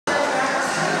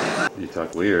You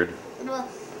talk weird. Well,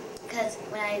 because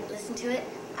when I listen to it,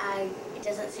 it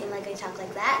doesn't seem like I talk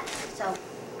like that, so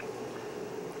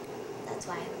that's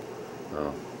why.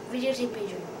 Oh. Videotape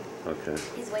Adrian. Okay.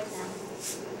 He's awake now.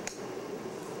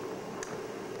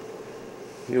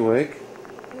 You awake?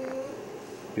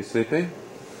 You sleeping?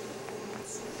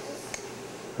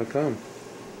 How come?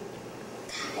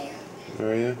 Tired.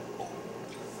 Are you?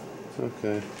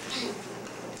 Okay.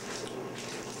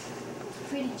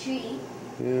 Pretty tree.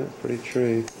 Yeah, pretty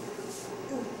tree.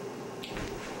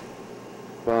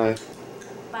 Bye.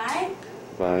 Bye.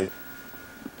 Bye.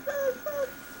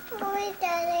 Hi,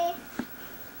 Daddy.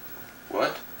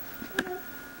 What?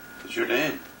 What's your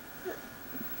name?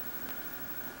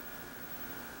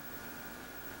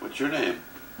 What's your name?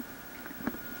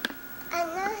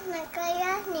 Alanna and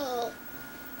Adrian.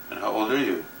 And how old are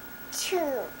you? 2.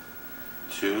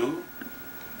 2?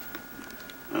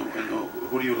 And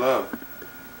who do you love?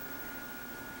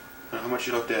 And how much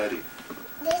you love Daddy?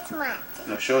 This much.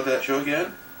 Now show that. Show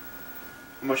again.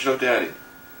 How much you love Daddy?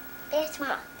 This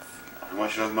much. How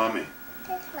much you love Mommy?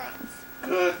 This much.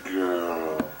 Good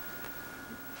girl.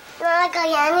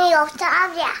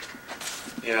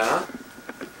 Yeah?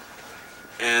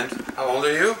 And how old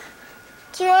are you?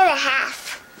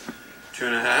 2.5.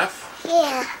 2.5?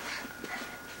 Yeah.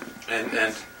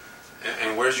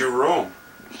 And where's your room?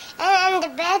 And in the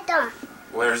bedroom.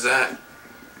 Where's that?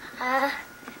 I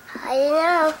don't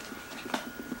know.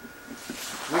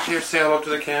 Look here, say hello to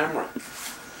the camera.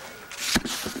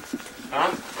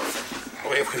 Huh?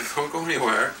 Wait, don't go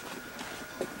anywhere.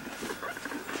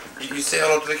 You say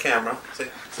hello to the camera. Say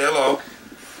hello.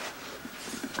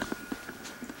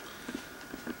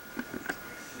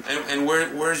 And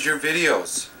where's your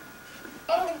videos?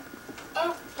 In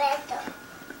the bedroom.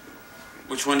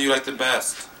 Which one do you like the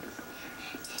best?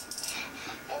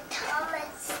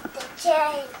 Thomas the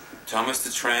Train. Thomas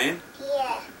the Train?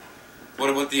 Yeah. What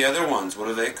about the other ones? What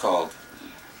are they called?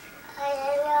 I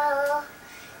don't know.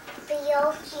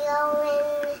 Pinocchio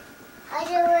and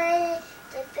other one,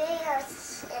 the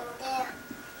bears in there.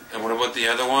 And what about the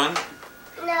other one?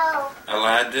 No.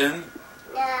 Aladdin?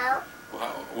 No.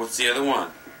 Wow. What's the other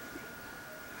one?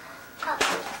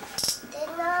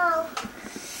 Don't know.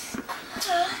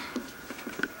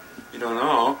 You don't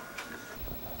know?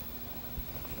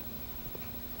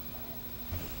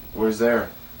 Where's there?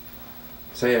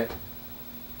 Say it.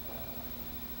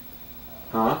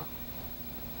 Huh?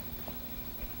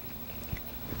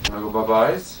 Wanna go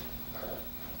bye-byes?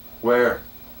 Where?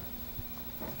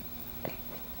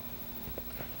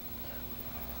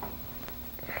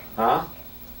 Huh?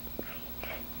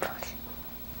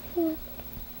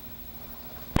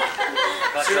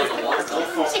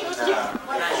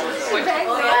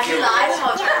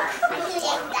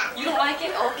 You don't like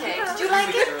it? Okay. Did you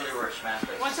like it?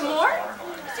 Want some more?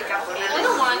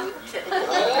 Little one.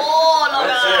 Oh, no,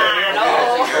 no.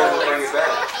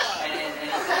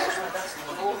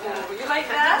 You like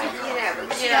that?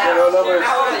 Yeah.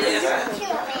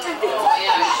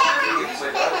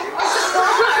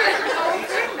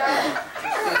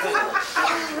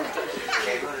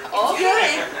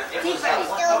 Okay.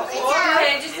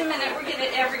 Okay, just a minute. We're getting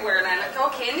it everywhere, Alanna.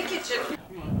 Okay, in the kitchen.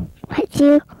 What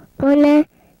you gonna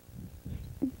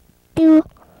do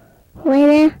when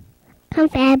I come,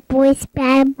 bad boys,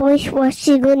 what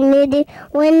you gonna do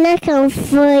when I come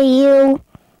for you?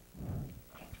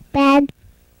 Bad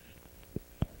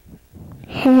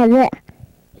habit.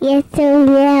 Yes, I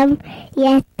am,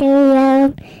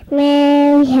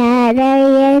 Mary had a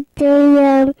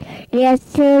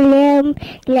yes, I am,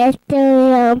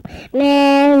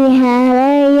 Mary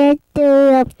had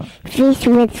a fish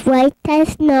with white as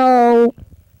snow.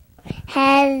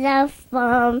 Has a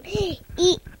farm,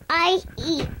 E-I-E-I-O.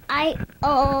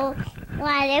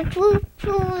 What a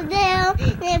poo-poo there,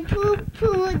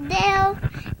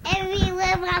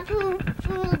 everywhere my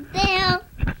poo-poo